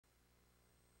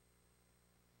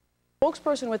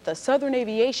Spokesperson with the Southern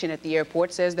Aviation at the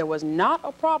airport says there was not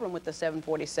a problem with the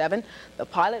 747. The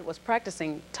pilot was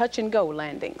practicing touch-and-go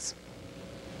landings.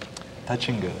 Touch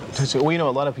and go. Well, you know,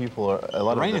 a lot of people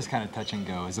are. Rain is kind of touch and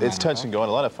go. It's touch and go, and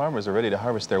a lot of farmers are ready to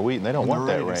harvest their wheat, and they don't want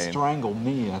that rain. They're ready to strangle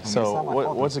me. I think. So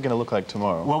what's it going to look like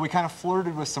tomorrow? Well, we kind of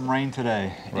flirted with some rain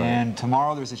today, and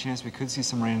tomorrow there's a chance we could see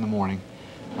some rain in the morning.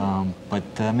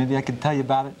 But maybe I could tell you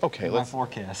about it. Okay, in my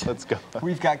forecast. Let's go.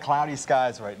 We've got cloudy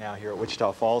skies right now here at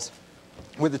Wichita Falls,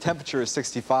 with the temperature is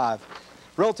 65.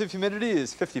 Relative humidity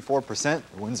is 54%.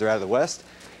 The winds are out of the west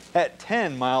at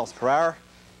 10 miles per hour.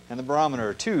 And the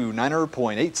barometer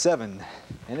 290.87,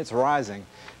 and it's rising.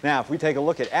 Now, if we take a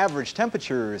look at average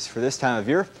temperatures for this time of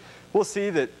year, we'll see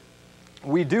that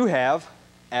we do have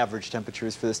average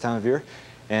temperatures for this time of year.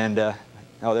 And, oh,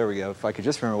 there we go. If I could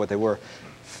just remember what they were.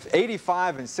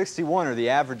 85 and 61 are the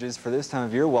averages for this time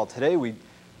of year. Well, today we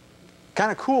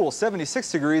kind of cool,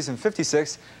 76 degrees and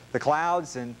 56. The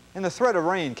clouds and the threat of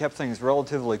rain kept things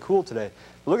relatively cool today.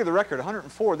 But look at the record,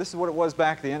 104. This is what it was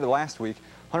back at the end of last week.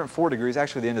 104 degrees,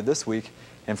 actually the end of this week,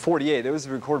 and 48. That was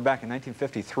recorded back in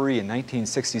 1953 and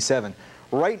 1967.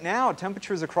 Right now,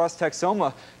 temperatures across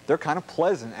Texoma, they're kind of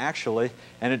pleasant, actually,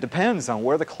 and it depends on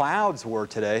where the clouds were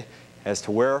today as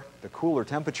to where the cooler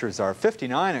temperatures are.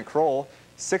 59 at Crowell,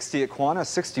 60 at Quanah,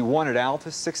 61 at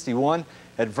Altus, 61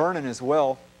 at Vernon as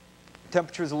well.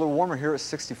 Temperatures a little warmer here at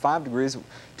 65 degrees.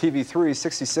 TV3,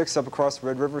 66 up across the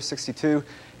Red River, 62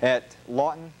 at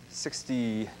Lawton,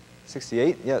 68,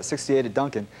 yeah, 68 at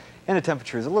Duncan, and the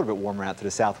temperature is a little bit warmer out to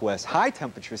the southwest. High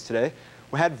temperatures today,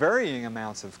 we had varying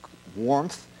amounts of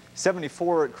warmth,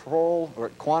 74 at Crowell or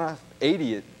at Quanah,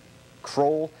 80 at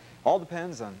Crowell. All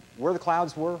depends on where the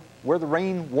clouds were, where the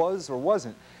rain was or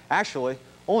wasn't. Actually,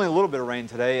 only a little bit of rain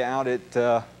today out at,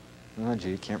 oh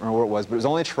gee, can't remember where it was, but it was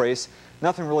only a trace.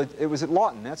 Nothing really, it was at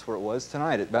Lawton, that's where it was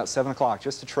tonight at about 7 o'clock,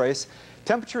 just a trace.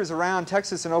 Temperatures around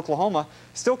Texas and Oklahoma,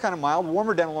 still kind of mild,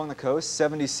 warmer down along the coast,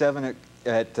 77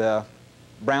 at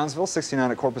Brownsville,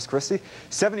 69 at Corpus Christi,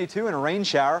 72 in a rain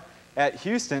shower at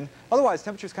Houston. Otherwise,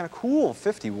 temperatures kind of cool,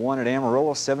 51 at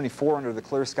Amarillo, 74 under the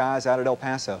clear skies out at El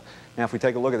Paso. Now, if we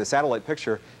take a look at the satellite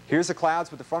picture, here's the clouds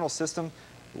with the frontal system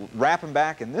wrapping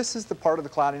back, and this is the part of the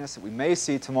cloudiness that we may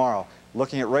see tomorrow.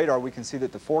 Looking at radar, we can see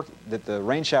that the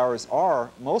rain showers are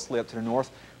mostly up to the north,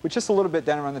 with just a little bit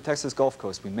down around the Texas Gulf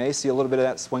Coast. We may see a little bit of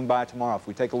that swing by tomorrow. If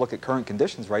we take a look at current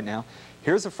conditions right now,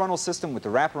 here's the frontal system with the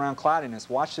wraparound cloudiness.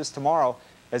 Watch this tomorrow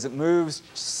as it moves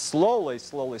slowly,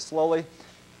 slowly, slowly,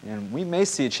 and we may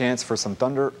see a chance for some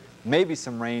thunder, maybe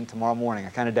some rain tomorrow morning. I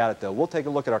kind of doubt it, though. We'll take a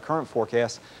look at our current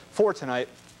forecast for tonight.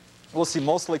 We'll see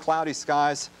mostly cloudy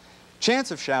skies.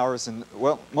 Chance of showers, and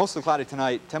well, mostly cloudy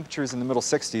tonight. Temperatures in the middle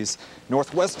 60s.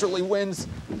 Northwesterly winds,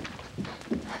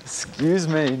 excuse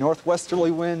me,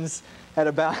 northwesterly winds at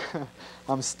about,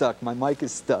 I'm stuck, my mic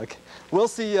is stuck. We'll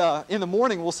see, in the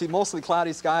morning, we'll see mostly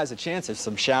cloudy skies, a chance of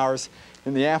some showers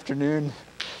in the afternoon.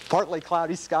 Partly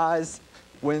cloudy skies,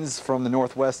 winds from the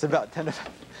northwest about 10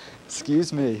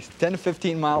 to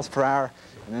 15 miles per hour.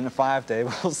 And then the 5-day,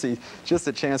 we'll see just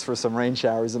a chance for some rain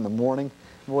showers in the morning.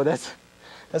 Boy,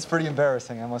 that's pretty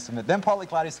embarrassing, I must admit. Then partly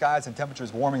cloudy skies and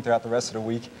temperatures warming throughout the rest of the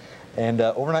week. And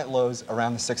overnight lows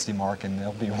around the 60 mark, and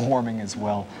they'll be warming as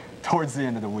well towards the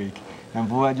end of the week. And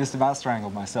boy, I just about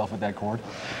strangled myself with that cord.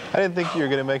 I didn't think you were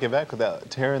going to make it back without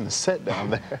tearing the set down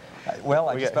there. Well,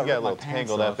 I just got a little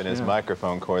tangled up in his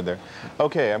microphone cord there.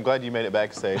 Okay, I'm glad you made it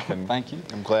back safe. And thank you.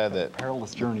 I'm glad that...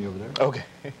 Perilous journey over there. Okay,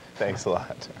 thanks a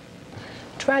lot.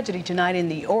 Tragedy tonight in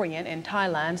the Orient in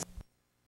Thailand.